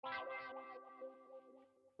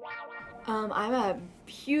I'm a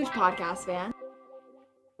huge podcast fan.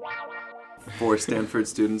 For Stanford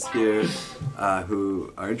students here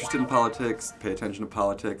who are interested in politics, pay attention to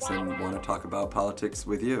politics, and want to talk about politics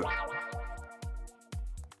with you.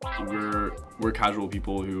 We're casual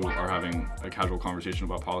people who are having a casual conversation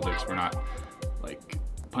about politics. We're not like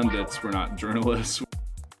pundits, we're not journalists.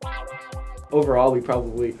 Overall, we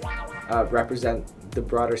probably represent the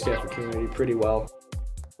broader Stanford community pretty well.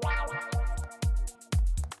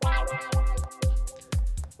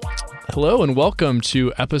 Hello and welcome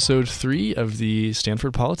to episode 3 of the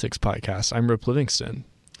Stanford Politics Podcast. I'm Rip Livingston.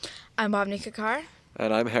 I'm Bhavni Kakar.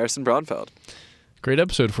 And I'm Harrison Braunfeld. Great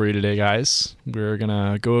episode for you today, guys. We're going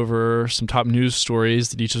to go over some top news stories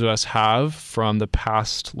that each of us have from the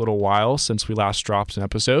past little while since we last dropped an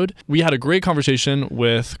episode. We had a great conversation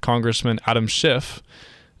with Congressman Adam Schiff,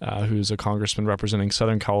 who's a congressman representing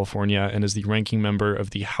Southern California and is the ranking member of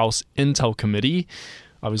the House Intel Committee,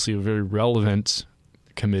 obviously a very relevant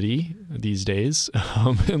committee these days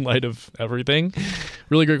in light of everything.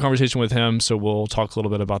 Really great conversation with him, so we'll talk a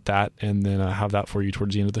little bit about that and then have that for you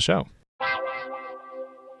towards the end of the show.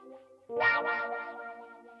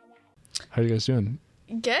 How are you guys doing?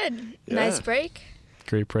 Good. Yeah. Nice break.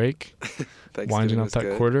 Great break. Winding up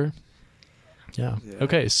that quarter. Yeah.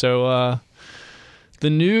 Okay, so the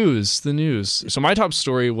news. So my top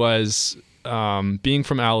story was being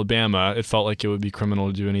from Alabama, it felt like it would be criminal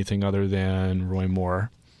to do anything other than Roy Moore.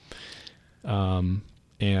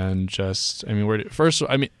 And just, Roy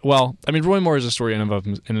Moore is a story in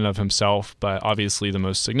and of himself, but obviously the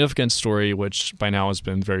most significant story, which by now has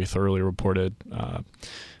been very thoroughly reported,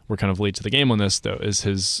 we're kind of late to the game on this though,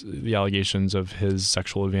 is the allegations of his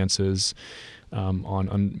sexual advances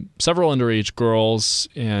on several underage girls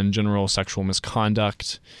and general sexual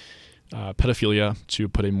misconduct. Pedophilia, to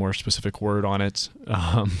put a more specific word on it,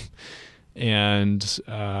 and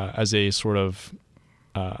as a sort of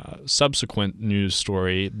subsequent news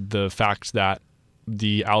story, the fact that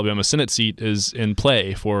the Alabama Senate seat is in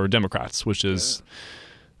play for Democrats, which is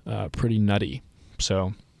pretty nutty.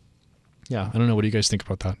 So, yeah, I don't know. What do you guys think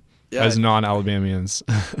about that as non-Alabamians?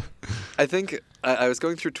 I think I was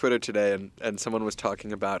going through Twitter today and someone was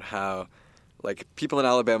talking about how like people in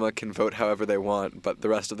Alabama can vote however they want, but the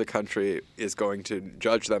rest of the country is going to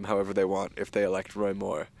judge them however they want if they elect Roy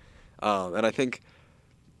Moore. And I think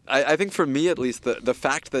for me at least, the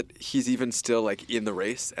fact that he's even still like in the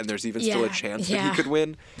race and there's even still a chance that he could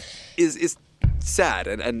win is sad.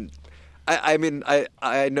 And I mean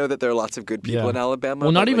I know that there are lots of good people in Alabama.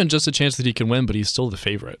 Well, not even just a chance that he can win, but he's still the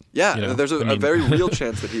favorite. Yeah, you know? There's a very real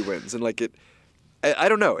chance that he wins, and like it. I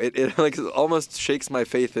don't know. It like almost shakes my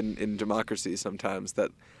faith in democracy sometimes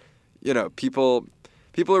that, you know, people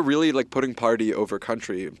are really like putting party over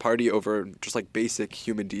country, party over just like basic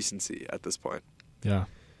human decency at this point. Yeah,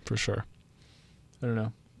 for sure. I don't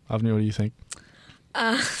know. Avni, what do you think?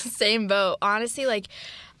 Same boat. Honestly, like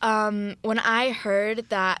when I heard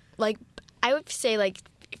that, like I would say like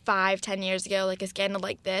 5-10 years ago, like a scandal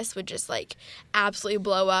like this would just like absolutely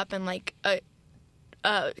blow up and like a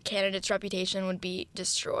candidate's reputation would be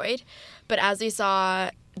destroyed. But as we saw,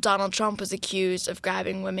 Donald Trump was accused of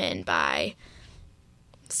grabbing women by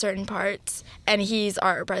certain parts, and he's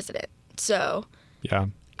our president. So yeah,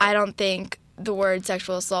 I don't think the word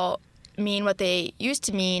sexual assault mean what they used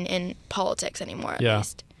to mean in politics anymore, at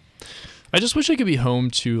least. I just wish I could be home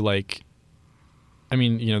to, like, I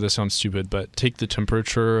mean, you know, this sounds stupid, but take the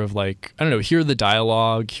temperature of, like, I don't know, hear the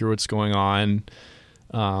dialogue, hear what's going on.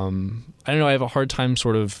 I don't know, I have a hard time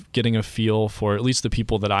sort of getting a feel for at least the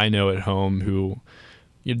people that I know at home who,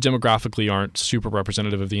 you know, demographically aren't super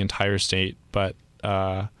representative of the entire state, but,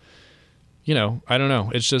 you know, I don't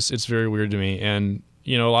know. It's very weird to me. And,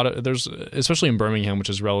 you know, there's, especially in Birmingham, which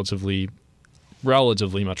is relatively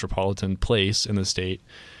metropolitan place in the state,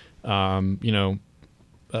 you know,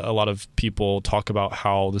 a lot of people talk about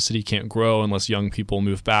how the city can't grow unless young people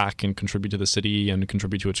move back and contribute to the city and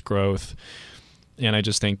contribute to its growth. And I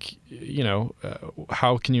just think, you know,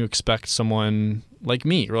 how can you expect someone like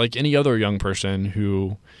me or like any other young person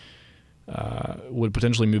who would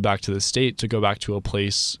potentially move back to the state to go back to a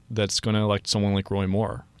place that's going to elect someone like Roy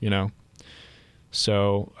Moore, you know?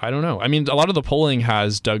 So I don't know. I mean, a lot of the polling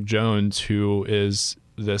has Doug Jones, who is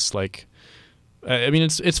this like, I mean,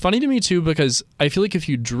 it's funny to me too, because I feel like if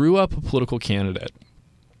you drew up a political candidate,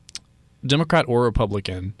 Democrat or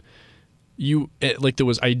Republican, that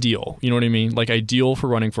was ideal. You know what I mean? Like ideal for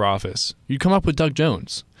running for office. You'd come up with Doug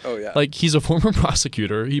Jones. Oh yeah. Like he's a former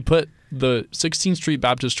prosecutor. He put the 16th Street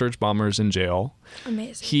Baptist Church bomber is in jail.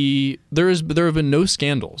 Amazing. There have been no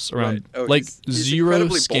scandals around, Right. Oh, like he's zero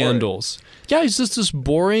incredibly scandals. Yeah, he's just this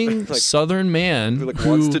boring Like, Southern man Who who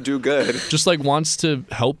wants to do good. just like wants to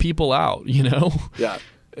help people out, you know? Yeah.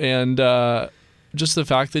 And just the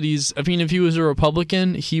fact that if he was a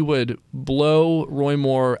Republican, he would blow Roy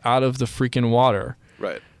Moore out of the freaking water.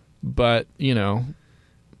 Right. But, I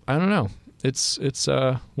don't know. It's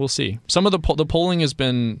we'll see. Some of the polling has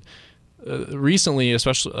been recently,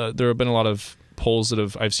 especially there have been a lot of polls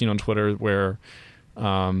that I've seen on Twitter where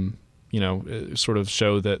sort of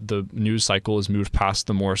show that the news cycle has moved past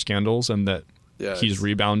the Moore scandals and that he's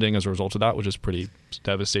rebounding as a result of that, which is pretty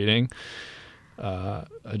devastating. I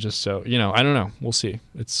don't know. We'll see.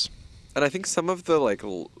 And I think some of the like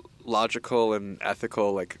logical and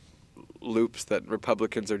ethical like loops that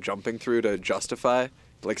Republicans are jumping through to justify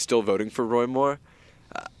like still voting for Roy Moore,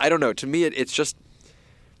 I don't know. To me, it just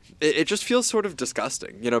feels sort of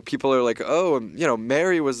disgusting. People are like, oh,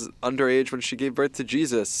 Mary was underage when she gave birth to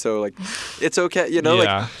Jesus, so like, it's okay.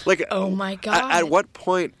 Yeah. like Oh my God. At what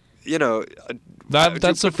point,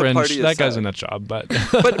 that's a fringe. That guy's aside? in that job, but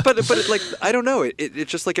but like, I don't know.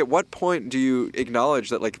 It's just like, at what point do you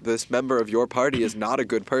acknowledge that like this member of your party is not a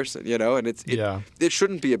good person? And it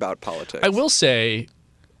shouldn't be about politics. I will say,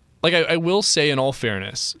 I will say in all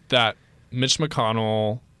fairness that Mitch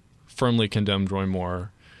McConnell firmly condemned Roy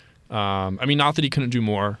Moore. Not that he couldn't do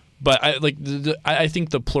more, but I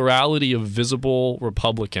think the plurality of visible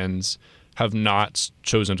Republicans have not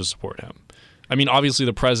chosen to support him. Obviously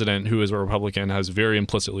the president, who is a Republican, has very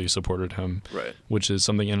implicitly supported him, right? Which is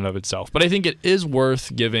something in and of itself. But I think it is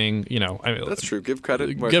worth giving, that's true. Give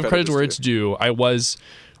credit to where it's due. I was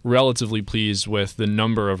relatively pleased with the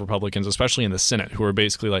number of Republicans, especially in the Senate, who are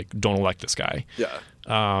basically like, don't elect this guy. Yeah.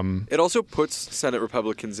 It also puts Senate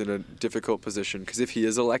Republicans in a difficult position because if he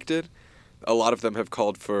is elected, a lot of them have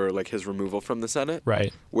called for like his removal from the Senate,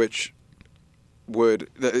 right? Which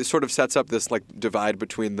it sort of sets up this like divide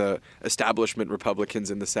between the establishment Republicans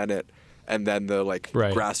in the Senate and then the like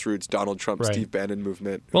grassroots Donald Trump, Steve Bannon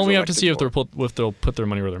movement. Well, we have to see if they'll put their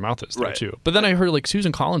money where their mouth is there too. But then I heard like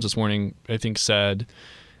Susan Collins this morning, I think, said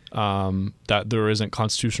that there isn't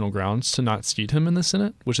constitutional grounds to not seat him in the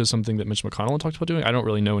Senate, which is something that Mitch McConnell talked about doing. I don't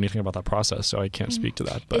really know anything about that process, so I can't speak to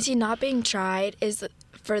that. But is he not being tried? Is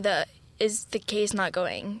the case not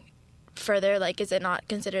going further? Like, is it not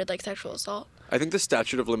considered like sexual assault? I think the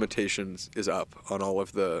statute of limitations is up on all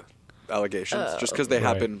of the allegations just because they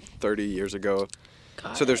happened 30 years ago.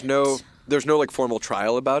 So there's no like formal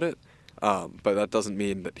trial about it, but that doesn't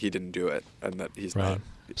mean that he didn't do it and that he's not.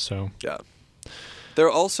 So yeah. There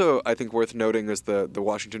are also, I think, worth noting is the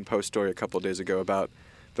Washington Post story a couple of days ago about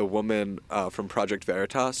the woman from Project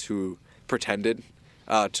Veritas who pretended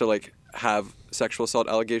to like have sexual assault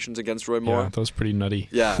allegations against Roy Moore. Yeah, that was pretty nutty.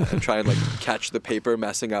 Yeah, and try and like catch the paper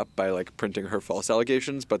messing up by like printing her false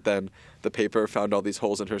allegations, but then the paper found all these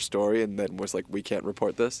holes in her story and then was like, we can't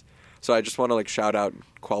report this. So I just want to like shout out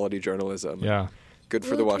quality journalism. Yeah. Good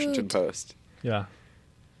for the Washington Post. Yeah.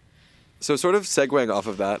 So sort of segueing off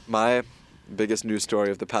of that, my biggest news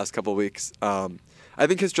story of the past couple of weeks, I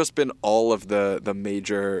think has just been all of the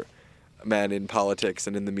major men in politics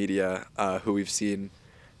and in the media who we've seen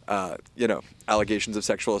allegations of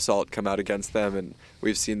sexual assault come out against them, and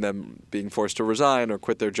we've seen them being forced to resign or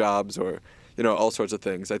quit their jobs or, all sorts of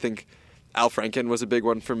things. I think Al Franken was a big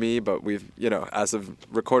one for me, but we've, as of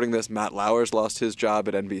recording this, Matt Lauer's lost his job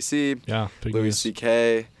at NBC. Yeah, big Louis news.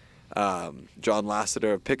 C.K., John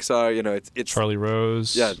Lasseter of Pixar, it's Charlie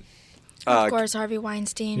Rose. Yeah. Of course, Harvey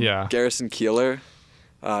Weinstein. Yeah. Garrison Keillor.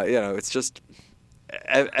 It's just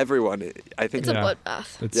everyone. I think it's a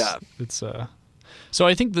bloodbath. It's So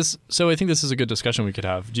I think this is a good discussion we could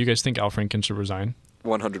have. Do you guys think Al Franken should resign?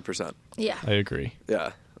 100%. Yeah. I agree.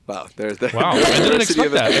 Yeah. Wow. There's the Wow. I didn't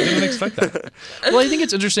expect that. Well, I think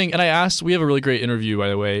it's interesting, and we have a really great interview, by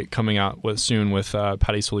the way, coming out soon with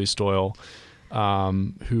Patty Sully-Stoyle,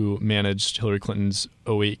 who managed Hillary Clinton's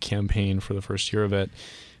 2008 campaign for the first year of it.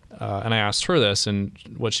 And I asked her this, and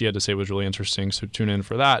what she had to say was really interesting, so tune in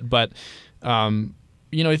for that. But,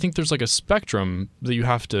 I think there's like a spectrum that you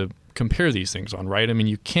have to compare these things on, right? I mean,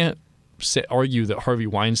 you can't argue that Harvey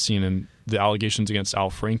Weinstein and the allegations against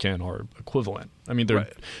Al Franken are equivalent. I mean, they're,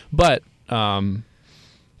 but I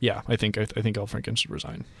think Al Franken should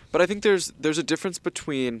resign. But I think there's a difference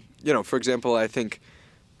between, for example, I think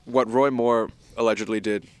what Roy Moore allegedly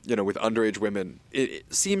did, with underage women,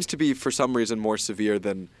 it seems to be for some reason more severe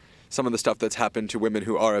than some of the stuff that's happened to women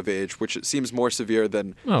who are of age, which it seems more severe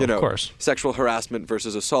than, of course, sexual harassment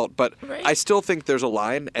versus assault. But I still think there's a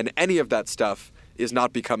line, and any of that stuff is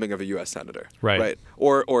not becoming of a U.S. senator, Right.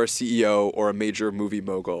 Or a CEO or a major movie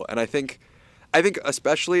mogul. And I think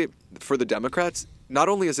especially for the Democrats, not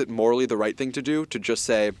only is it morally the right thing to do to just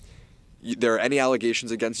say, there are any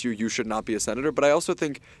allegations against you, you should not be a senator. But I also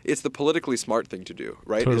think it's the politically smart thing to do,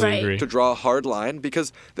 right? Totally Right. agree. To draw a hard line,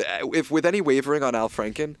 because if with any wavering on Al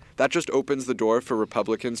Franken, that just opens the door for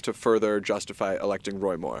Republicans to further justify electing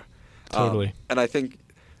Roy Moore. Totally. And I think,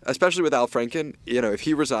 especially with Al Franken, if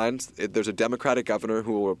he resigns, there's a Democratic governor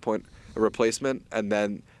who will appoint a replacement, and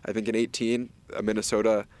then I think in 2018,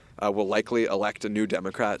 Minnesota will likely elect a new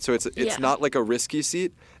Democrat. So it's Yeah. not like a risky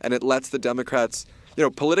seat, and it lets the Democrats.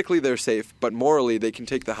 Politically they're safe, but morally they can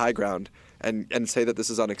take the high ground and say that this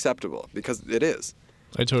is unacceptable, because it is.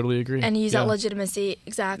 I totally agree. And use Yeah. that legitimacy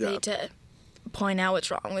exactly Yeah. to point out what's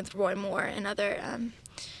wrong with Roy Moore and other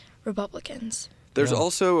Republicans. There's Yeah.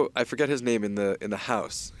 also, I forget his name in the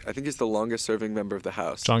House. I think he's the longest serving member of the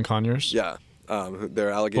House. John Conyers. Yeah. There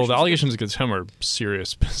are allegations. Well, the allegations against him are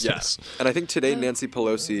serious business. Yes. And I think today Nancy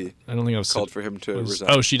Pelosi I don't think I've called for him to resign.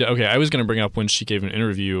 Oh, she did. Okay, I was going to bring up when she gave an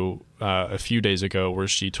interview a few days ago where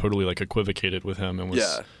she totally equivocated with him and was.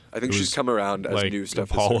 Yeah. I think it she's was, come around as new stuff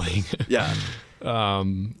is appalling. surfaced. Yeah.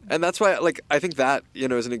 And that's why, I think that,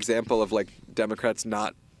 is an example of, Democrats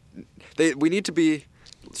not... We need to be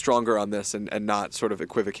stronger on this and not sort of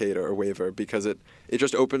equivocate or waver, because it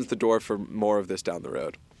just opens the door for more of this down the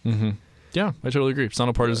road. Mm-hmm. Yeah, I totally agree. It's not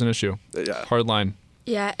a partisan issue. Yeah. Hard line.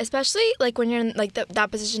 Yeah, especially when you're in that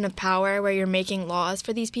position of power where you're making laws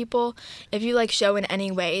for these people. If you show in any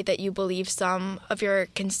way that you believe some of your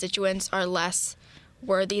constituents are less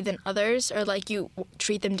worthy than others, or you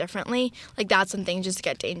treat them differently, that's when things just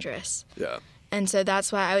get dangerous. Yeah. And so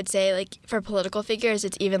that's why I would say for political figures,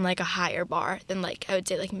 it's even a higher bar than I would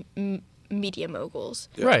say media moguls.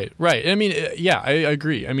 Yeah. Right. I mean, yeah, I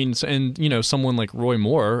agree. I mean, and someone like Roy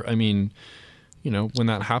Moore, I mean, when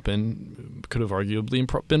that happened, could have arguably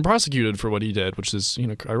been prosecuted for what he did, which is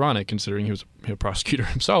ironic considering he was a prosecutor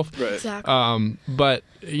himself. Right. Exactly. But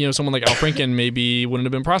someone like Al Franken maybe wouldn't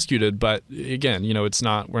have been prosecuted. But again, it's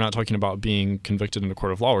not. We're not talking about being convicted in a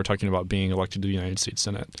court of law. We're talking about being elected to the United States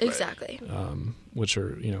Senate. Exactly. Which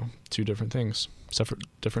are two different things,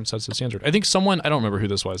 different sets of standard. I think I don't remember who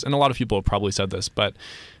this was, and a lot of people have probably said this, but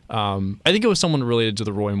I think it was someone related to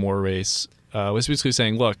the Roy Moore race. Was basically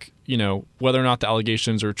saying, look, whether or not the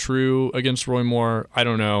allegations are true against Roy Moore, I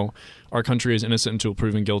don't know. Our country is innocent until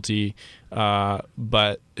proven guilty,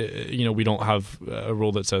 but we don't have a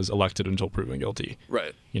rule that says elected until proven guilty.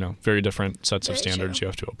 Right. Very different sets of Very standards true. you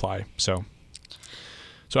have to apply. So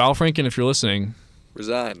Al Franken, if you're listening,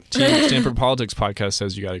 Resign. Team Stanford Politics podcast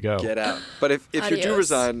says you got to go. Get out. But if you do Adios.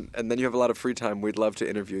 resign and then you have a lot of free time, we'd love to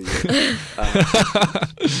interview you.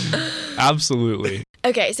 Absolutely.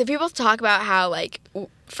 Okay, so people talk about how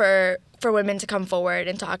for women to come forward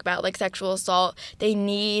and talk about sexual assault, they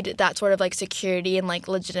need that sort of security and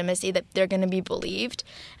legitimacy that they're going to be believed.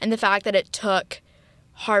 And the fact that it took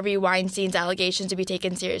Harvey Weinstein's allegations to be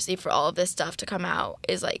taken seriously for all of this stuff to come out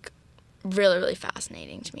is really, really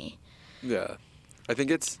fascinating to me. Yeah. I think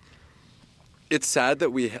it's sad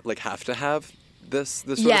that we have to have this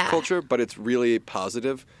sort Yeah. of culture, but it's really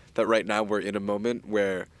positive that right now we're in a moment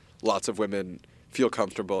where lots of women feel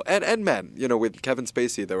comfortable, and men. With Kevin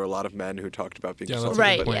Spacey, there were a lot of men who talked about being Yeah, that's a assaulted. good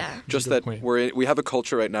Right, but yeah. Just That's a that good point. we have a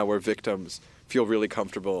culture right now where victims feel really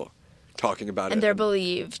comfortable talking about it. And they're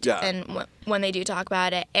believed Yeah. and when they do talk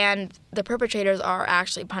about it. And the perpetrators are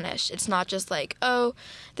actually punished. It's not just oh,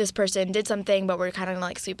 this person did something, but we're kind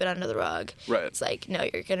of sweep it under the rug. Right. It's no,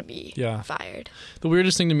 you're going to be fired. The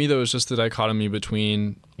weirdest thing to me, though, is just the dichotomy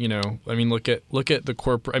between, look at the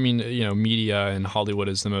corporate, media and Hollywood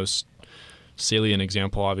is the most salient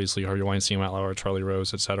example, obviously, Harvey Weinstein, Matt Lauer, Charlie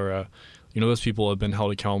Rose, et cetera. Those people have been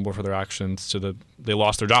held accountable for their actions they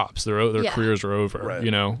lost their jobs. Their Yeah. careers are over, Right.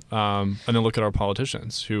 And then look at our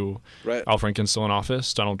politicians who, Right. Al Franken's still in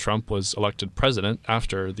office. Donald Trump was elected president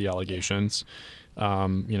after the allegations.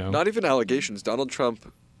 Not even allegations. Donald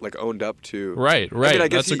Trump Right. owned up to. Right. I mean, I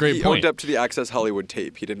guess That's a great he point. owned up to the Access Hollywood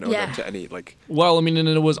tape. He didn't own Yeah. up to any Well, and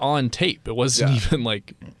it was on tape. It wasn't Yeah.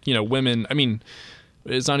 even women. I mean,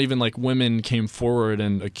 it's not even women came forward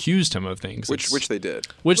and accused him of things. which they did.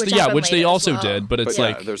 Which Which they happened they later also as well. did. But it's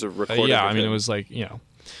But there's a recording. yeah. of I mean, him. it was but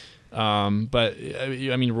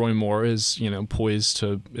I mean, Roy Moore is poised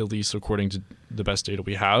to, at least according to the best data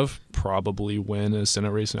we have, probably win a Senate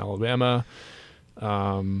race in Alabama.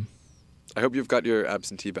 I hope you've got your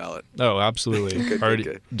absentee ballot. Oh, absolutely. Good, Already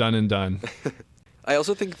good. done and done. I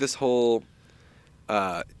also think this whole,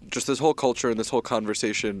 just this whole culture and this whole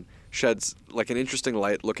conversation sheds an interesting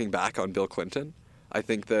light looking back on Bill Clinton. I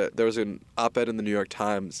think that there was an op-ed in the New York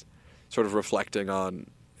Times sort of reflecting on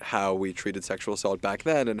how we treated sexual assault back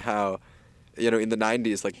then and how, in the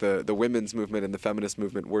 90s, like the women's movement and the feminist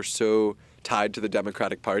movement were so tied to the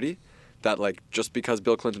Democratic Party that, like, just because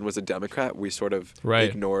Bill Clinton was a Democrat, we sort of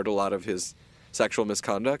ignored a lot of his sexual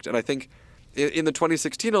misconduct. And I think in the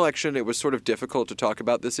 2016 election, it was sort of difficult to talk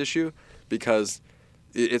about this issue because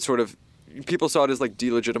it sort of, people saw it as like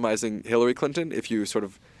delegitimizing Hillary Clinton if you sort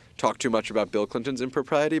of talk too much about Bill Clinton's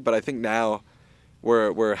impropriety. But I think now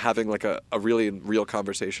we're having like a really real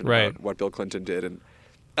conversation about what Bill Clinton did. And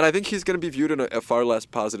I think he's going to be viewed in a far less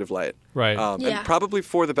positive light. Right. And probably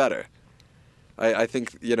for the better. I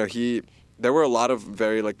think, there were a lot of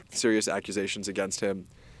very like serious accusations against him.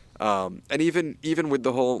 And even with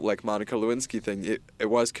the whole like Monica Lewinsky thing, it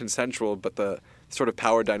was consensual, but the sort of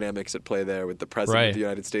power dynamics at play there with the president of the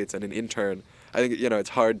United States and an intern, I think, it's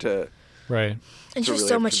hard to... Right. And she's really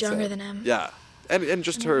so much younger than him. Yeah. And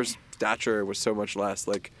just her stature was so much less.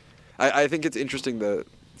 Like, I think it's interesting the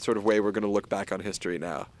sort of way we're going to look back on history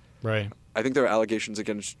now. Right. I think there are allegations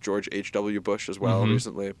against George H.W. Bush as well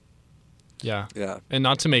recently. Yeah. Yeah. And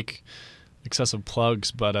not to make excessive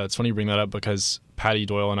plugs, but it's funny you bring that up because Patty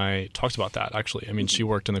Doyle and I talked about that, actually. I mean, she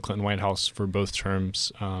worked in the Clinton White House for both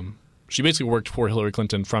terms. She basically worked for Hillary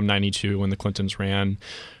Clinton from 92 when the Clintons ran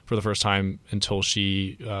for the first time until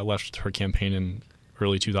she left her campaign in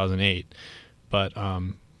early 2008. But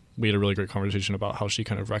we had a really great conversation about how she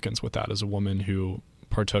kind of reckons with that as a woman who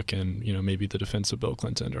partook in, maybe the defense of Bill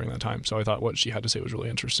Clinton during that time. So I thought what she had to say was really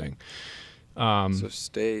interesting. So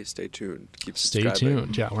stay tuned. Keep subscribing. Stay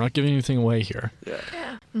tuned. Yeah, we're not giving anything away here.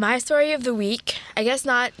 Yeah. My story of the week, I guess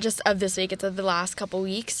not just of this week, it's of the last couple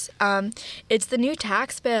weeks. It's the new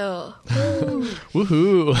tax bill. Woo.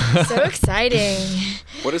 Woohoo! So exciting.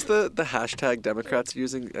 What is the hashtag Democrats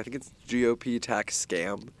using? I think it's GOP tax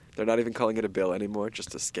scam. They're not even calling it a bill anymore,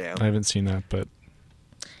 just a scam. I haven't seen that, but...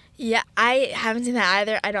 Yeah, I haven't seen that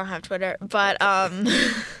either. I don't have Twitter, but...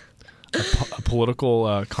 A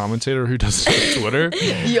political commentator who does Twitter.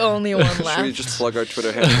 The only one left. Should we just plug our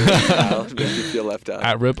Twitter handle now to make you feel left out?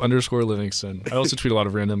 At @rip_Livingston. I also tweet a lot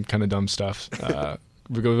of random kind of dumb stuff.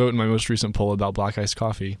 We go vote in my most recent poll about black iced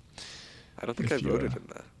coffee. I don't think I voted in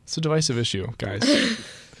that. It's a divisive issue, guys.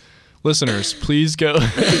 Listeners, please go.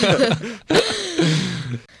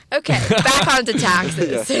 Okay, back onto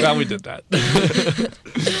taxes. Glad we did that.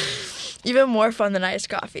 Even more fun than iced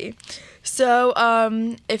coffee. So,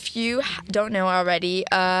 if you don't know already,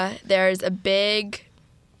 there's a big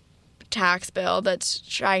tax bill that's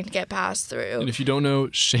trying to get passed through. And if you don't know,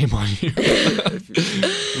 shame on you.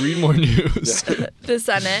 Read more news. The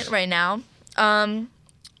Senate right now.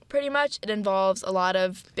 Pretty much it involves a lot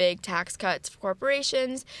of big tax cuts for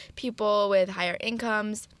corporations, people with higher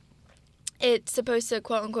incomes. It's supposed to,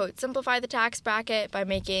 quote unquote, simplify the tax bracket by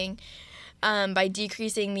by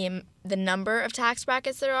decreasing the number of tax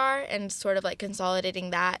brackets there are and sort of like consolidating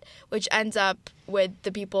that, which ends up with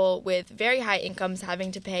the people with very high incomes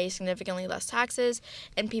having to pay significantly less taxes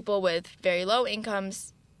and people with very low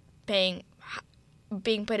incomes being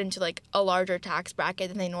put into like a larger tax bracket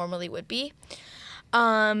than they normally would be.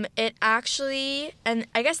 It actually, and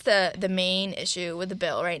I guess the main issue with the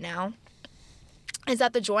bill right now is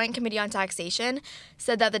that the Joint Committee on Taxation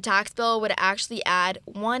said that the tax bill would actually add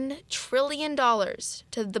 $1 trillion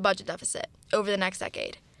to the budget deficit over the next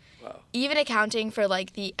decade. Wow. Even accounting for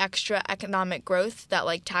like the extra economic growth that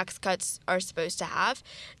like tax cuts are supposed to have,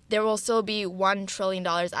 there will still be $1 trillion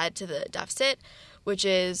added to the deficit, which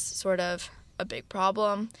is sort of a big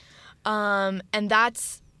problem. And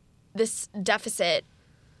this deficit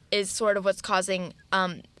is sort of what's causing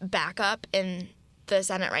backup in the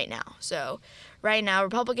Senate right now. So right now,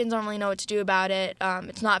 Republicans don't really know what to do about it.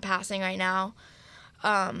 It's not passing right now.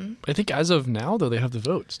 I think as of now, though, they have the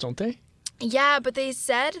votes, don't they? Yeah, but they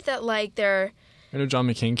said that like they're... I know John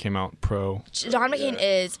McCain came out pro. John McCain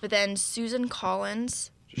is, but then Susan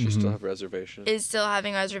Collins She still have reservations. is still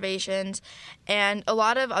having reservations. And a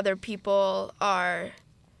lot of other people are,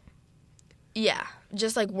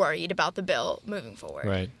 just like worried about the bill moving forward.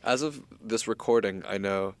 Right. As of this recording, I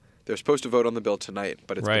know they're supposed to vote on the bill tonight,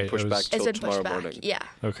 but it's been pushed back till tomorrow morning. Yeah.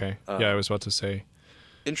 Okay. I was about to say.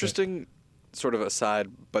 Interesting sort of aside,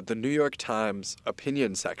 but the New York Times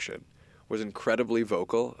opinion section was incredibly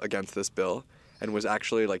vocal against this bill and was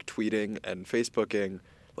actually like tweeting and Facebooking,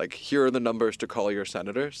 like, here are the numbers to call your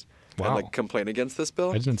senators. Wow. And like complain against this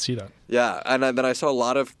bill. I didn't see that. Yeah, and then I saw a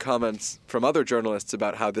lot of comments from other journalists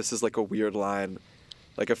about how this is like a weird line.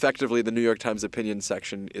 Like, effectively, the New York Times opinion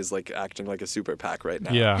section is like acting like a super PAC right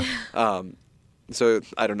now. Yeah. So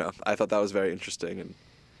I don't know. I thought that was very interesting, and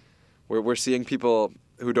we're seeing people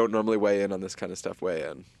who don't normally weigh in on this kind of stuff weigh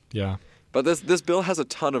in. Yeah. But this bill has a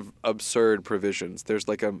ton of absurd provisions. There's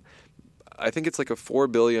I think it's like a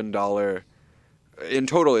 $4 billion. In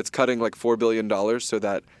total, it's cutting like $4 billion so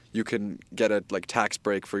that you can get a tax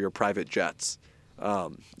break for your private jets.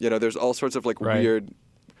 There's all sorts of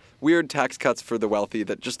weird tax cuts for the wealthy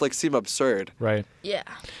that just seem absurd. Right. Yeah.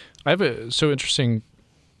 I have a interesting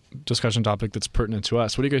discussion topic that's pertinent to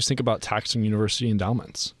us. What do you guys think about taxing university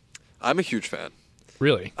endowments? I'm a huge fan.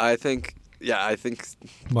 Really? I think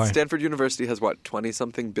Why? Stanford University has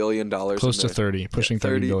 20-something billion dollars. Close to 30, pushing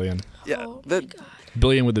 30 billion. Yeah. Oh my God.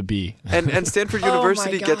 Billion with a B. And Stanford Oh my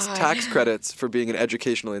University gets God. tax credits for being an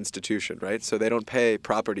educational institution, right? So they don't pay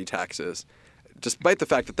property taxes, despite the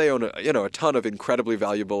fact that they own a ton of incredibly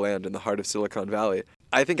valuable land in the heart of Silicon Valley.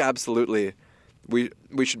 I think absolutely we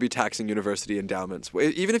should be taxing university endowments.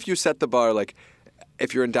 Even if you set the bar,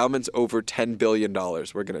 if your endowment's over $10 billion,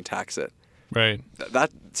 we're going to tax it. Right.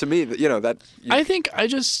 That to me, I think I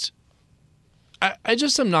just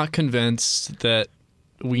am not convinced that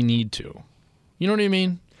we need to. You know what I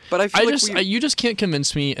mean? But I feel you just can't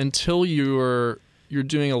convince me until you're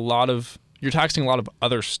doing you're taxing a lot of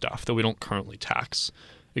other stuff that we don't currently tax.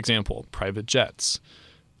 Example, private jets.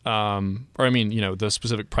 The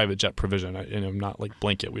specific private jet provision. Not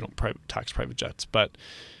blanket. We don't tax private jets, but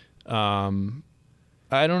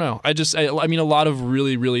I don't know. I mean, a lot of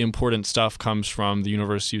really, really important stuff comes from the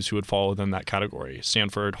universities who would fall within that category: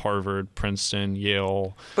 Stanford, Harvard, Princeton,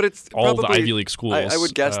 Yale. But it's all probably, the Ivy League schools. I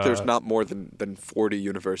would guess there's not more than 40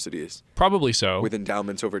 universities. Probably so. With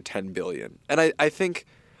endowments over $10 billion. And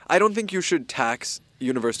I don't think you should tax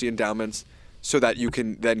university endowments so that you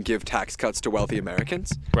can then give tax cuts to wealthy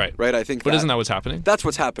Americans. Right. Right? I think But isn't that what's happening? That's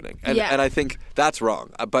what's happening. And I think that's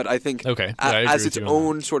wrong. But I think Okay. Yeah, I agree as with its you on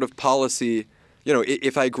own sort of policy,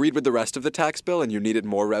 if I agreed with the rest of the tax bill and you needed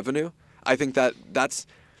more revenue, I think that's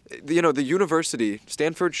the university,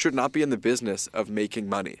 Stanford, should not be in the business of making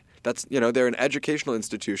money. That's, they're an educational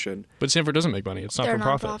institution. But Stanford doesn't make money. It's not They're for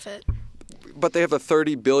profit. nonprofit. But they have a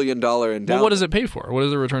 $30 billion endowment. Well, what does it pay for? What do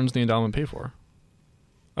the returns of the endowment pay for?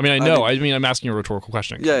 I mean, I know. I'm asking a retourical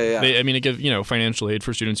question. Yeah. It gives financial aid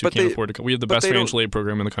for students who can't afford to. We have the best financial aid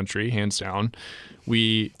program in the country, hands down.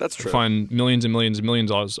 That's true. Fund millions and millions and millions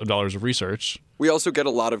of dollars of research. We also get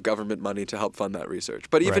a lot of government money to help fund that research.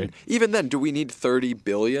 But even then, do we need $30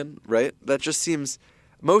 billion? Right? That just seems.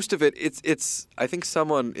 Most of it, it's. I think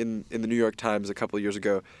someone in the New York Times a couple of years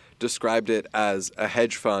ago described it as a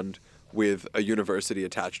hedge fund with a university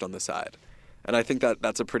attached on the side. And I think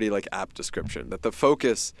that's a pretty apt description, that the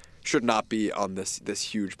focus should not be on this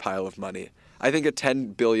huge pile of money. I think a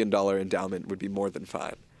 $10 billion endowment would be more than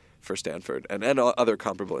fine for Stanford and other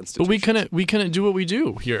comparable institutions. But we couldn't do what we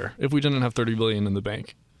do here if we didn't have $30 billion in the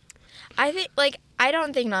bank. I think I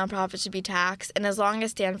don't think nonprofits should be taxed, and as long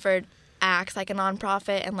as Stanford acts like a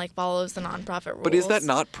nonprofit and follows the nonprofit rules. But is that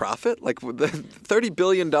not profit? The $30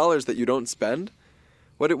 billion that you don't spend?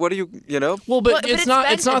 What do you Well, but it's not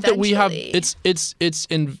that we have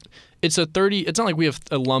eventually. it's a 30. It's not like we have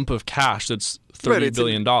a lump of cash that's $30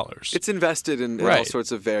 billion. It's invested in all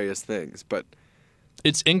sorts of various things, but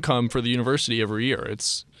it's income for the university every year.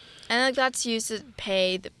 And that's used to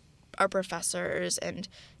pay our professors and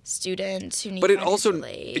students who need. But it financial also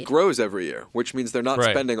aid. it grows every year, which means they're not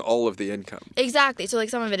spending all of the income. Exactly. So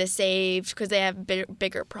some of it is saved because they have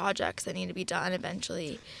bigger projects that need to be done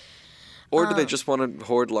eventually. Or do they just want to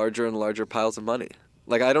hoard larger and larger piles of money?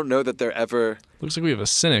 I don't know that they're ever. Looks like we have a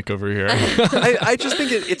cynic over here. I just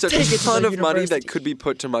think it's a ton of money university. that could be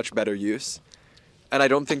put to much better use. And I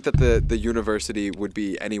don't think that the university would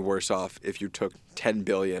be any worse off if you took $10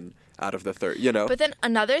 billion out of the 30, But then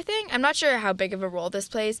another thing, I'm not sure how big of a role this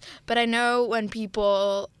plays, but I know when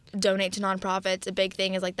people donate to nonprofits, a big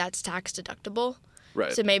thing is that's tax deductible.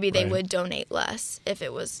 Right. So maybe they would donate less if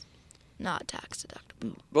it was not tax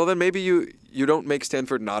deductible. Well, then maybe you don't make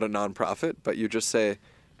Stanford not a nonprofit, but you just say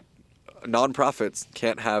nonprofits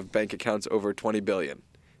can't have bank accounts over $20 billion.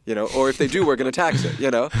 Or if they do, we're going to tax it.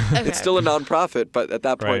 Okay. It's still a nonprofit, but at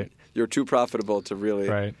that point, you're too profitable to really.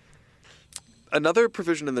 Right. Another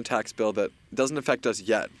provision in the tax bill that doesn't affect us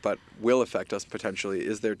yet, but will affect us potentially,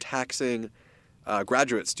 is they're taxing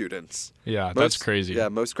graduate students. Yeah, that's crazy. Yeah,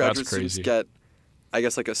 most graduate students get, I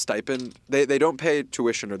guess, a stipend. They don't pay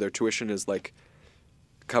tuition, or their tuition is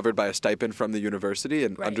covered by a stipend from the university,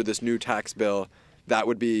 and under this new tax bill, that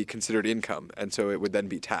would be considered income, and so it would then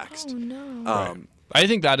be taxed. Oh no. I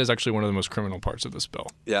think that is actually one of the most criminal parts of this bill.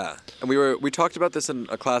 Yeah, and we talked about this in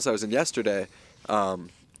a class I was in yesterday,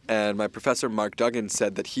 and my professor Mark Duggan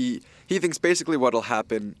said that he thinks basically what will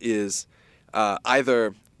happen is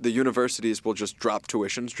either the universities will just drop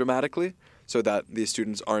tuitions dramatically, so that these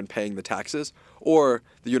students aren't paying the taxes, or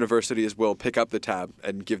the universities will pick up the tab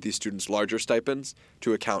and give these students larger stipends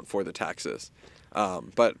to account for the taxes.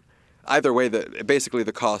 But either way, basically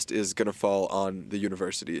the cost is going to fall on the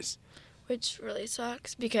universities. Which really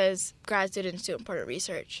sucks because grad students do important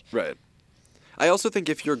research. Right. I also think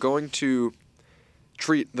if you're going to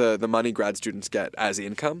treat the money grad students get as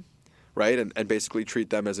income, right, and basically treat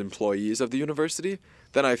them as employees of the university,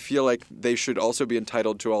 then I feel like they should also be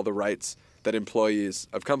entitled to all the rights that employees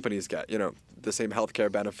of companies get, the same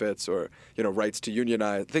healthcare benefits or, rights to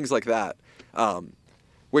unionize, things like that,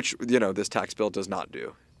 which, this tax bill does not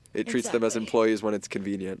do. It treats them as employees when it's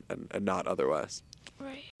convenient and not otherwise.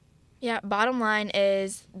 Right. Yeah, bottom line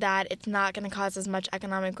is that it's not going to cause as much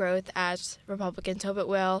economic growth as Republicans hope it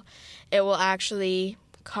will. It will actually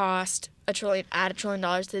cost add $1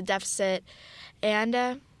 trillion to the deficit,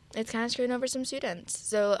 and it's kind of screwing over some students.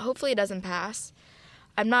 So hopefully it doesn't pass.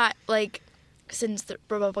 I'm not, since the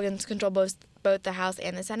Republicans control both the House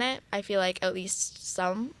and the Senate, I feel like at least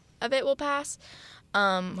some of it will pass.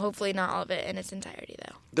 Hopefully not all of it in its entirety,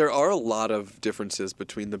 though. There are a lot of differences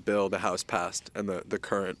between the bill the House passed and the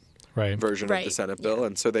current version of the Senate bill,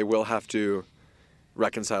 and so they will have to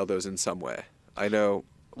reconcile those in some way. I know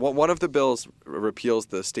one of the bills repeals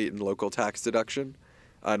the state and local tax deduction,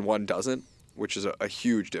 and one doesn't, which is a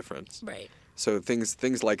huge difference. Right. So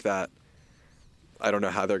things like that, I don't know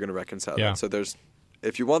how they're going to reconcile that. So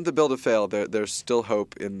if you want the bill to fail, there's still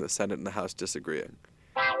hope in the Senate and the House disagreeing.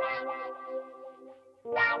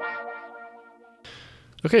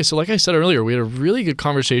 Okay, so like I said earlier, we had a really good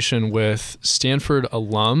conversation with Stanford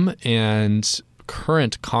alum and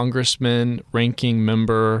current Congressman, ranking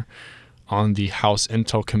member on the House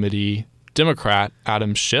Intel Committee, Democrat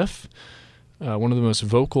Adam Schiff, one of the most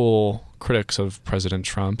vocal critics of President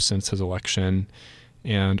Trump since his election.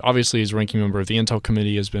 And obviously, as ranking member of the Intel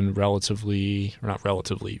Committee, has been very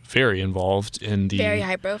involved in the... Very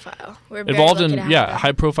high profile. We're very involved lucky in, to have him.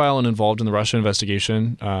 high profile and involved in the Russia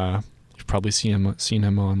investigation. You've probably seen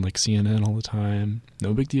him on CNN all the time.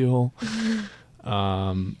 No big deal.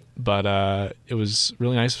 But it was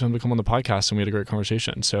really nice of him to come on the podcast, and we had a great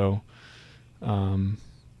conversation. So,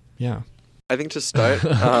 yeah. I think to start,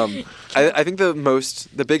 I think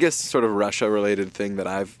the biggest sort of Russia-related thing that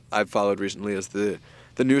I've followed recently is the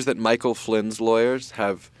news that Michael Flynn's lawyers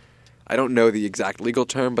have, I don't know the exact legal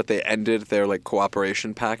term, but they ended their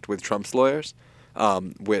cooperation pact with Trump's lawyers,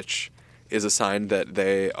 which is a sign that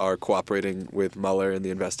they are cooperating with Mueller in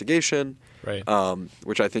the investigation. Right.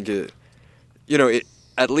 Which I think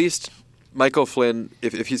at least Michael Flynn,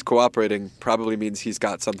 if he's cooperating, probably means he's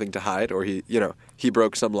got something to hide, or he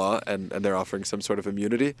broke some law and they're offering some sort of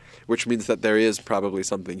immunity, which means that there is probably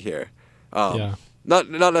something here. Not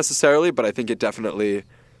necessarily, but I think it definitely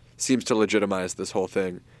seems to legitimize this whole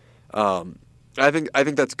thing. I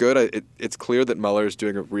think that's good. It's clear that Mueller is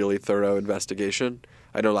doing a really thorough investigation.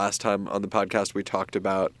 I know last time on the podcast we talked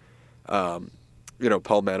about Paul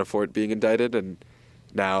Manafort being indicted, and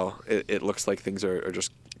now it looks like things are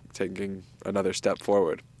just taking another step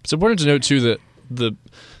forward. It's important to note too that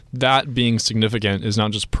that being significant is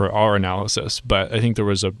not just per our analysis, but I think there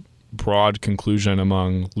was a broad conclusion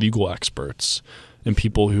among legal experts and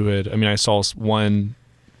people who I saw one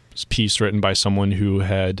piece written by someone who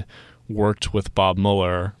had worked with Bob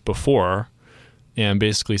Mueller before and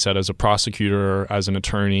basically said, as a prosecutor, as an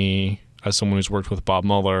attorney, as someone who's worked with Bob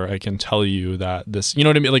Mueller, I can tell you that this, you know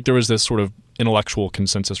what I mean? There was this sort of intellectual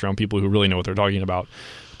consensus around people who really know what they're talking about,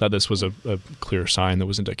 that this was a clear sign that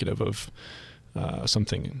was indicative of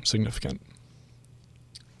something significant.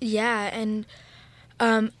 Yeah, and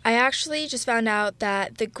I actually just found out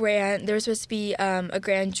that there was supposed to be a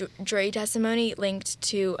grand jury testimony linked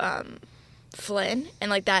to Flynn,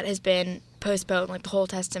 and that has been postponed, the whole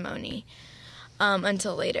testimony,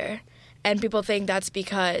 until later. And people think that's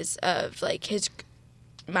because of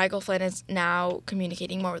Michael Flynn is now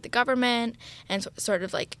communicating more with the government and sort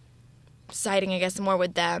of siding, I guess, more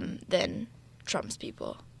with them than Trump's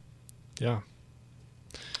people. Yeah.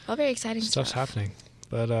 All very exciting Stuff's stuff. happening.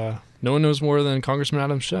 But no one knows more than Congressman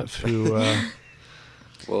Adam Schiff, who...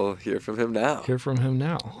 we'll hear from him now.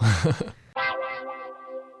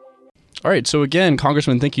 All right. So again,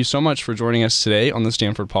 Congressman, thank you so much for joining us today on the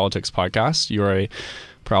Stanford Politics Podcast. You are a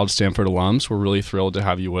proud Stanford alum, so we're really thrilled to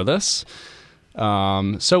have you with us.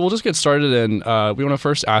 So we'll just get started, and we want to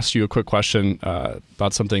first ask you a quick question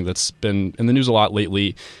about something that's been in the news a lot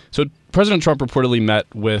lately. So President Trump reportedly met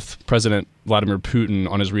with President Vladimir Putin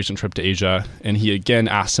on his recent trip to Asia, and he again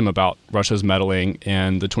asked him about Russia's meddling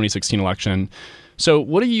in the 2016 election. So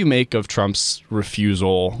what do you make of Trump's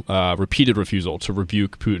repeated refusal to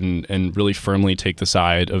rebuke Putin and really firmly take the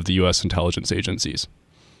side of the U.S. intelligence agencies?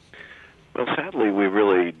 Well, sadly, we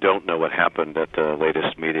really don't know what happened at the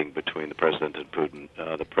latest meeting between the president and Putin.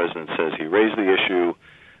 The president says he raised the issue.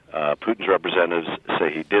 Putin's representatives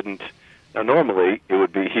say he didn't. Now, normally, it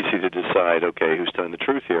would be easy to decide, okay, who's telling the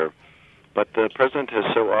truth here. But the president has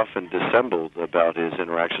so often dissembled about his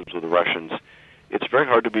interactions with the Russians, it's very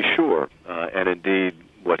hard to be sure. And indeed,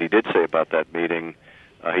 what he did say about that meeting,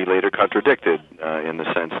 he later contradicted in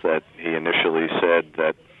the sense that he initially said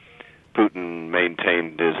that Putin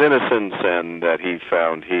maintained his innocence and that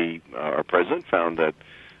our president found that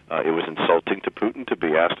it was insulting to Putin to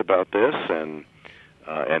be asked about this,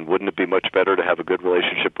 and wouldn't it be much better to have a good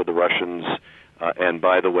relationship with the Russians? And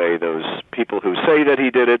by the way, those people who say that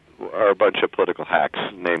he did it are a bunch of political hacks,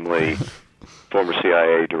 namely former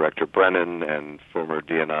CIA Director Brennan and former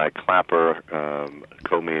DNI Clapper,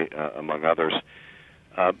 Comey, among others.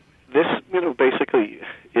 This, basically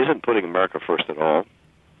isn't putting America first at all.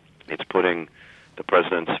 It's putting the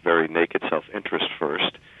president's very naked self-interest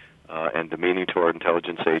first and demeaning to our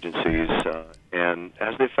intelligence agencies and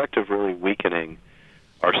has the effect of really weakening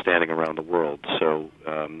our standing around the world. So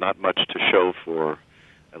not much to show for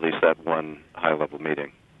at least that one high-level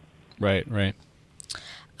meeting. Right.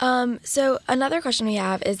 So another question we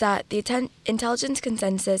have is that the intelligence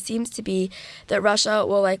consensus seems to be that Russia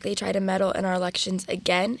will likely try to meddle in our elections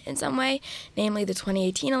again in some way, namely the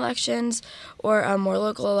 2018 elections or more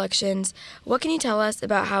local elections. What can you tell us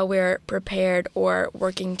about how we're prepared or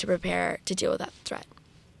working to prepare to deal with that threat?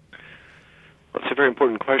 Well, it's a very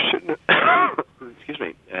important question. Excuse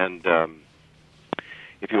me. And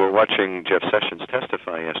if you were watching Jeff Sessions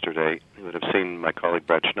testify yesterday, you would have seen my colleague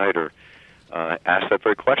Brad Schneider asked that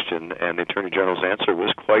very question, and the Attorney General's answer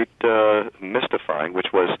was quite mystifying, which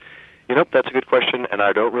was, that's a good question, and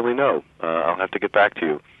I don't really know. I'll have to get back to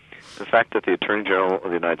you. The fact that the Attorney General of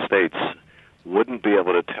the United States wouldn't be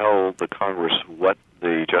able to tell the Congress what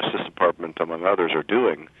the Justice Department, among others, are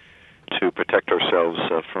doing to protect ourselves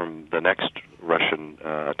from the next Russian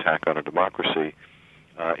attack on our democracy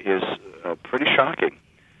is pretty shocking.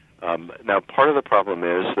 Now, part of the problem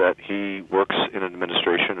is that he works in an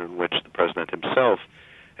administration in which the president himself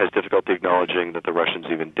has difficulty acknowledging that the Russians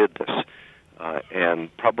even did this.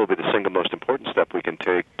 And probably the single most important step we can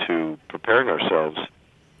take to preparing ourselves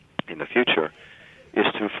in the future is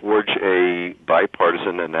to forge a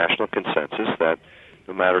bipartisan and national consensus that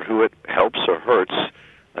no matter who it helps or hurts,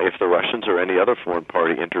 if the Russians or any other foreign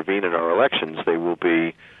party intervene in our elections, they will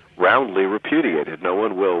be roundly repudiated. No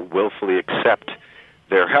one will willfully accept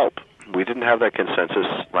their help. We didn't have that consensus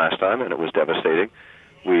last time, and it was devastating.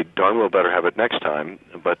 We darn well better have it next time.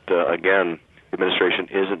 But again, the administration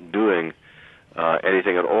isn't doing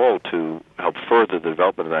anything at all to help further the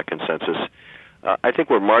development of that consensus. I think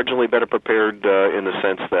we're marginally better prepared in the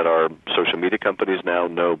sense that our social media companies now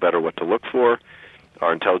know better what to look for.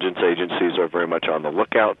 Our intelligence agencies are very much on the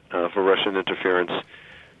lookout for Russian interference.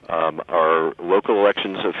 Our local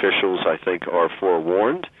elections officials, I think, are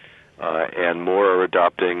forewarned, and more are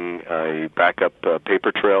adopting a backup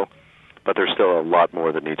paper trail, but there's still a lot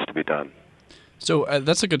more that needs to be done. So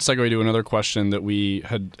that's a good segue to another question that we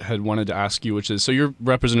had wanted to ask you, which is, so you're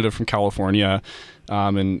representative from California,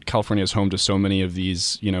 and California is home to so many of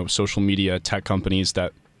these, social media tech companies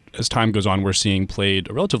that, as time goes on, we're seeing played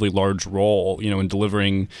a relatively large role, in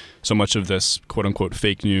delivering so much of this quote unquote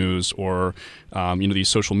fake news or, these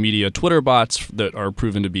social media Twitter bots that are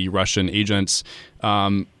proven to be Russian agents.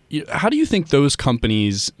 How do you think those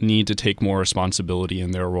companies need to take more responsibility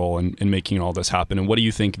in their role in making all this happen? And what do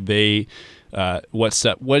you think what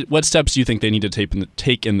steps do you think they need to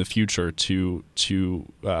take in the future to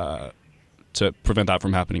prevent that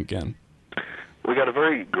from happening again? We got a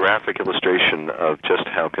very graphic illustration of just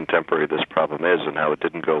how contemporary this problem is and how it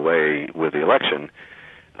didn't go away with the election.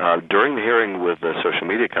 During the hearing with the social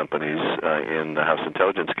media companies in the House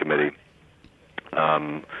Intelligence Committee,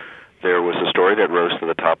 there was a story that rose to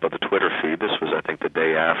the top of the Twitter feed. This was, I think, the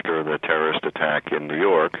day after the terrorist attack in New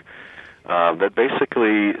York, that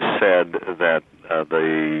basically said that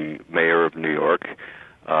the mayor of New York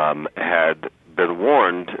had been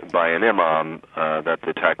warned by an imam that the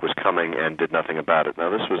attack was coming and did nothing about it. Now,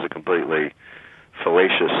 this was a completely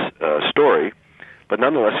fallacious story, but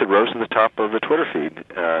nonetheless, it rose to the top of the Twitter feed,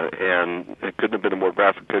 and it couldn't have been a more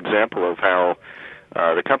graphic example of how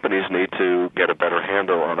the companies need to get a better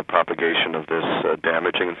handle on the propagation of this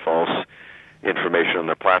damaging and false information on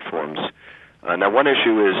their platforms. Now, one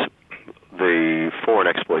issue is the foreign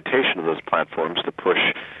exploitation of those platforms to push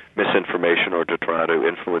misinformation or to try to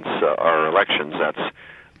influence our elections. That's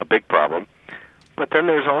a big problem. But then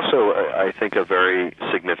there's also, I think, a very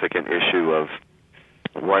significant issue of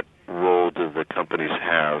what role do the companies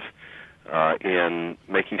have in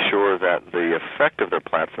making sure that the effect of their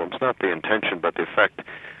platforms, not the intention, but the effect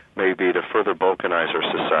may be to further balkanize our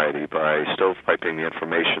society by stovepiping the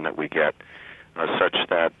information that we get, such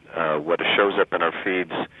that what shows up in our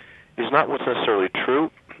feeds is not what's necessarily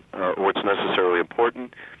true or what's necessarily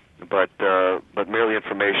important, but merely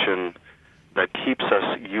information that keeps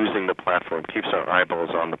us using the platform, keeps our eyeballs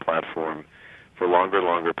on the platform for longer and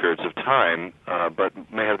longer periods of time, but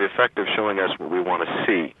may have the effect of showing us what we want to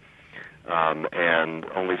see, and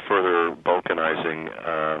only further balkanizing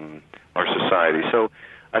our society. So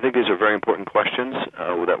I think these are very important questions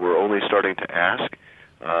that we're only starting to ask.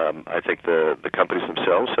 I think the companies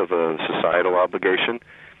themselves have a societal obligation,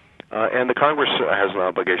 and the Congress has an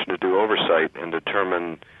obligation to do oversight and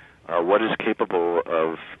determine what is capable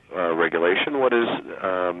of regulation, what is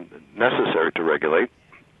necessary to regulate.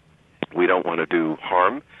 We don't want to do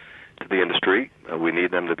harm to the industry. We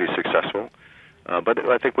need them to be successful. But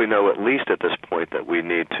I think we know at least at this point that we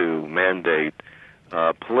need to mandate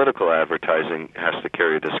political advertising has to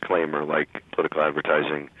carry a disclaimer, like political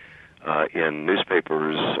advertising in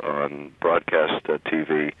newspapers, on broadcast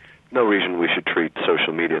TV. No reason we should treat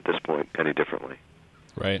social media at this point any differently.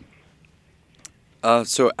 Right.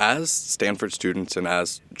 So as Stanford students and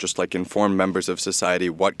as just like informed members of society,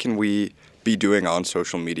 what can we be doing on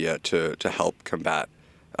social media to help combat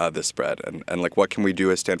this spread? And like what can we do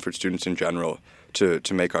as Stanford students in general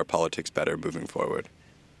to make our politics better moving forward?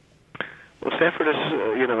 Well, Stanford is,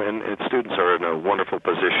 and its students are in a wonderful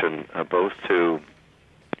position both to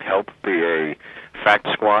help be a fact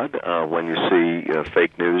squad when you see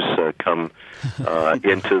fake news come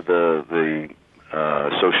into the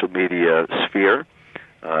social media sphere,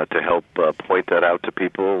 to help point that out to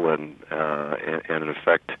people and in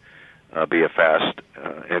effect be a fast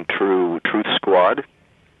and true truth squad.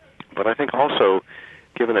 But I think also,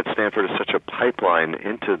 given that Stanford is such a pipeline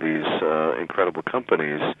into these incredible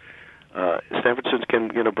companies, Stanford students can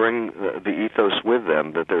bring the ethos with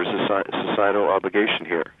them that there's a societal obligation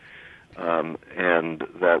here, and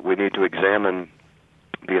that we need to examine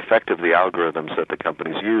the effect of the algorithms that the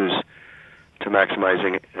companies use to maximize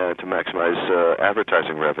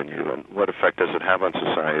advertising revenue, and what effect does it have on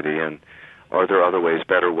society, and are there other ways,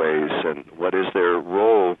 better ways, and what is their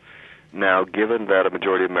role now, given that a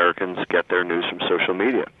majority of Americans get their news from social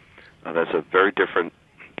media. That's a very different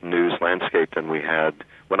news landscape than we had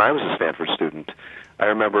when I was a Stanford student. I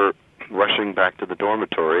remember rushing back to the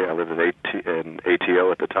dormitory, I lived in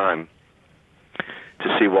ATO at the time,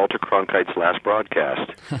 to see Walter Cronkite's last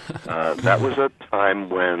broadcast. That was a time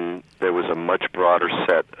when there was a much broader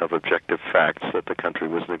set of objective facts that the country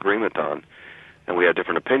was in agreement on, and we had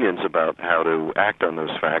different opinions about how to act on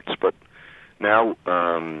those facts, but now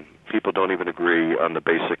people don't even agree on the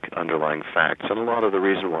basic underlying facts, and a lot of the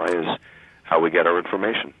reason why is how we get our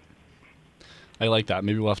information. I like that.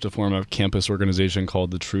 Maybe we'll have to form a campus organization called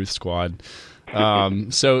the Truth Squad.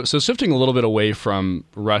 So shifting a little bit away from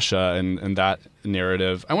Russia and that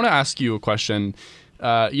narrative, I want to ask you a question.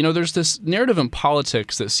 There's this narrative in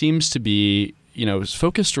politics that seems to be, is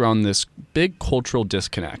focused around this big cultural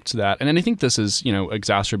disconnect and I think this is,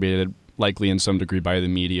 exacerbated likely in some degree by the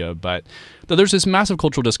media, but there's this massive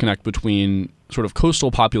cultural disconnect between sort of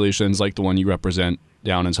coastal populations like the one you represent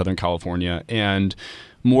down in Southern California and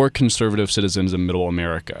more conservative citizens in Middle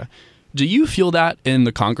America. Do you feel that in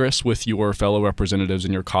the Congress with your fellow representatives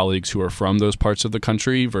and your colleagues who are from those parts of the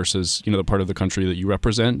country versus, the part of the country that you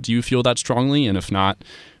represent? Do you feel that strongly? And if not,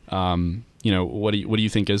 what do you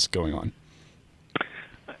think is going on?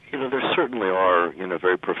 There certainly are,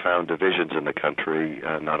 very profound divisions in the country,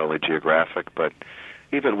 not only geographic, but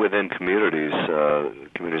even within communities.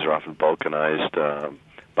 Communities are often balkanized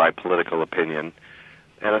by political opinion.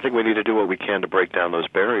 And I think we need to do what we can to break down those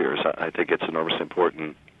barriers. I think it's enormously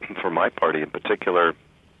important for my party in particular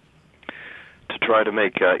to try to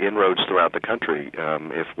make inroads throughout the country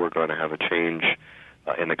if we're going to have a change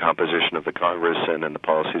in the composition of the Congress and in the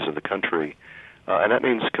policies of the country. And that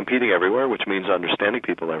means competing everywhere, which means understanding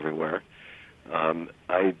people everywhere.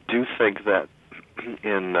 I do think that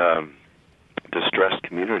in distressed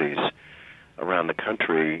communities around the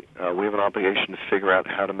country, we have an obligation to figure out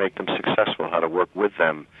how to make them successful, how to work with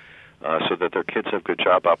them so that their kids have good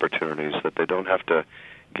job opportunities, that they don't have to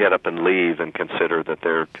get up and leave and consider that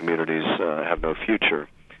their communities have no future.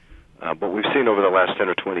 What we've seen over the last 10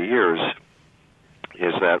 or 20 years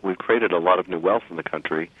is that we've created a lot of new wealth in the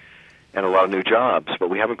country and a lot of new jobs, but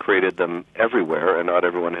we haven't created them everywhere, and not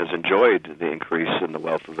everyone has enjoyed the increase in the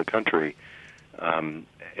wealth of the country.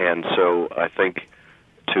 And so I think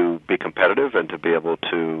to be competitive and to be able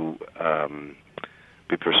to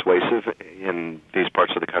be persuasive in these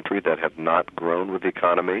parts of the country that have not grown with the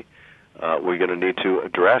economy, we're going to need to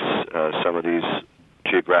address some of these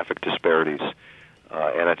geographic disparities.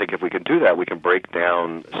 And I think if we can do that, we can break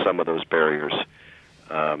down some of those barriers.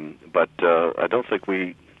 But I don't think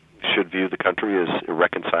we should view the country as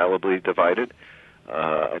irreconcilably divided.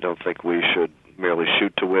 I don't think we should merely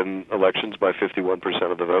shoot to win elections by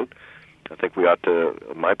 51% of the vote. I think we ought to,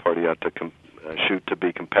 my party ought to shoot to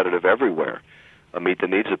be competitive everywhere, meet the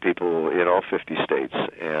needs of people in all 50 states.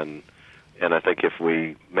 And I think if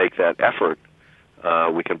we make that effort,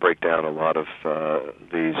 we can break down a lot of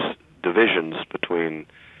these divisions between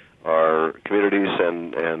our communities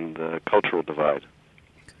and the cultural divide.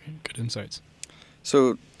 Good insights.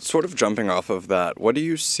 So, sort of jumping off of that, what do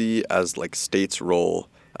you see as like states' role,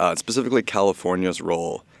 specifically California's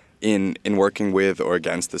role, in working with or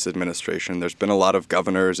against this administration? There's been a lot of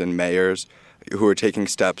governors and mayors who are taking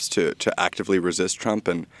steps to actively resist Trump.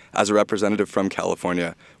 And as a representative from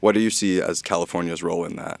California, what do you see as California's role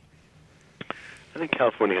in that? I think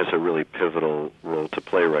California has a really pivotal role to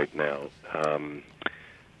play right now.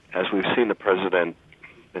 As we've seen the president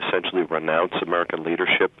essentially renounce American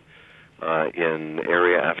leadership in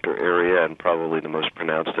area after area, and probably the most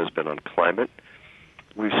pronounced has been on climate.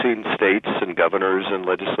 We've seen states and governors and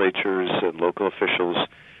legislatures and local officials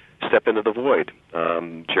step into the void.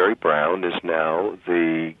 Jerry Brown is now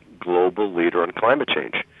the global leader on climate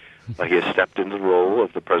change. He has stepped into the role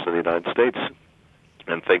of the President of the United States,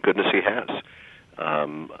 and thank goodness he has.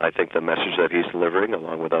 I think the message that he's delivering,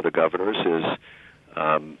 along with other governors, is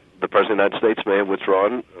the President of the United States may have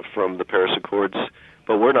withdrawn from the Paris Accords,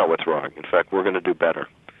 but we're not withdrawing. In fact, we're going to do better.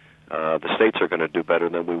 The states are going to do better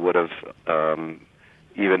than we would have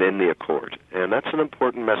even in the Accord. And that's an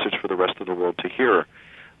important message for the rest of the world to hear.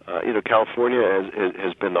 California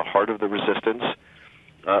has been the heart of the resistance,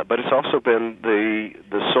 but it's also been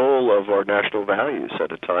the soul of our national values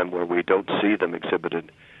at a time where we don't see them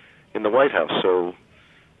exhibited in the White House. So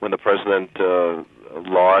when the president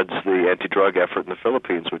lauds the anti-drug effort in the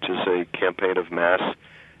Philippines, which is a campaign of mass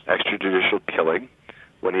extrajudicial killing,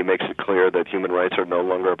 when he makes it clear that human rights are no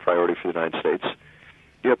longer a priority for the United States,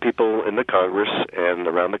 you have people in the Congress and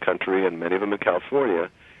around the country, and many of them in California,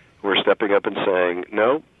 who are stepping up and saying,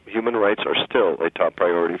 no, human rights are still a top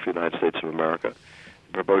priority for the United States of America.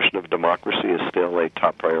 The promotion of democracy is still a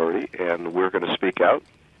top priority, and we're going to speak out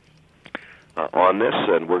on this,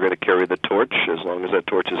 and we're going to carry the torch. As long as that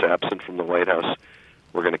torch is absent from the White House,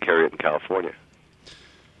 we're going to carry it in California.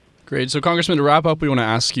 Great. So, Congressman, to wrap up, we want to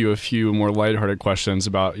ask you a few more lighthearted questions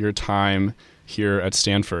about your time here at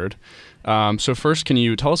Stanford. So first, can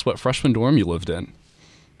you tell us what freshman dorm you lived in?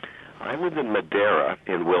 I lived in Madeira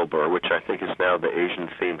in Wilbur, which I think is now the Asian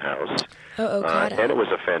Theme House. God. And it was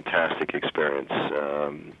a fantastic experience.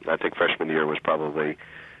 I think freshman year was probably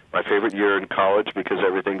my favorite year in college because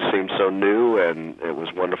everything seemed so new, and it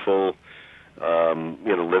was wonderful.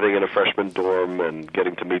 Living in a freshman dorm and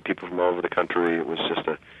getting to meet people from all over the country, it was just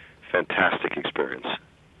a fantastic experience.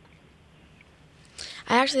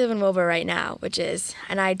 I actually live in Wilbur right now,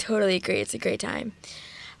 and I totally agree, it's a great time.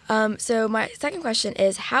 So my second question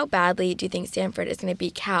is, how badly do you think Stanford is going to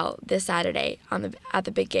beat Cal this Saturday at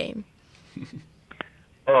the big game?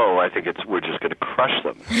 Oh, I think we're just going to crush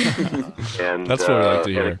them. And that's what we like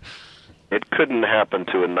to hear. It couldn't happen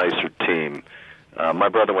to a nicer team. My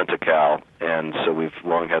brother went to Cal, and so we've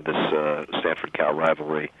long had this Stanford-Cal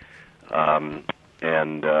rivalry.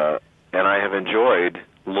 And I have enjoyed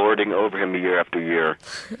lording over him year after year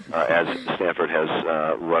as Stanford has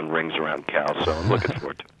run rings around Cal, so I'm looking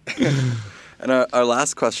forward to it. And our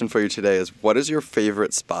last question for you today is, what is your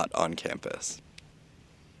favorite spot on campus?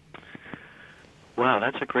 Wow,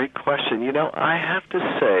 that's a great question. I have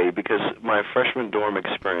to say, because my freshman dorm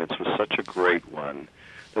experience was such a great one,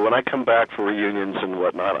 that when I come back for reunions and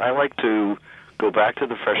whatnot, I like to go back to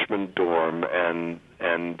the freshman dorm and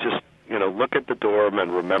just, look at the dorm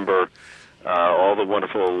and remember all the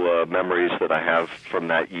wonderful memories that I have from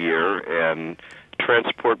that year, and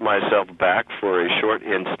transport myself back for a short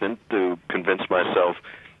instant to convince myself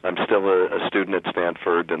I'm still a student at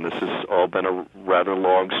Stanford, and this has all been a rather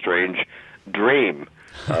long, strange dream,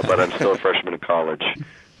 but I'm still a freshman in college.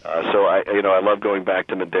 So I love going back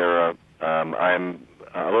to Madeira. I'm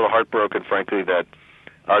a little heartbroken, frankly, that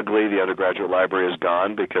Ugly, the undergraduate library, is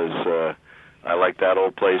gone because I like that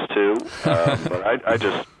old place too. But I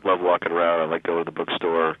just love walking around. I like going to the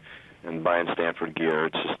bookstore and buying Stanford gear.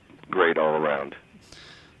 It's just great all around.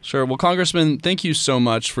 Sure. Well, Congressman, thank you so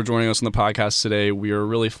much for joining us on the podcast today. We are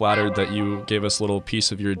really flattered that you gave us a little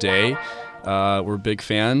piece of your day We're big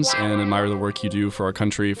fans and admire the work you do for our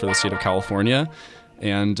country, for the state of California.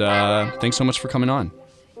 And thanks so much for coming on.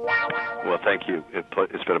 Well, thank you.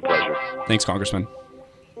 It's been a pleasure. Thanks, Congressman.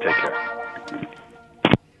 Take care.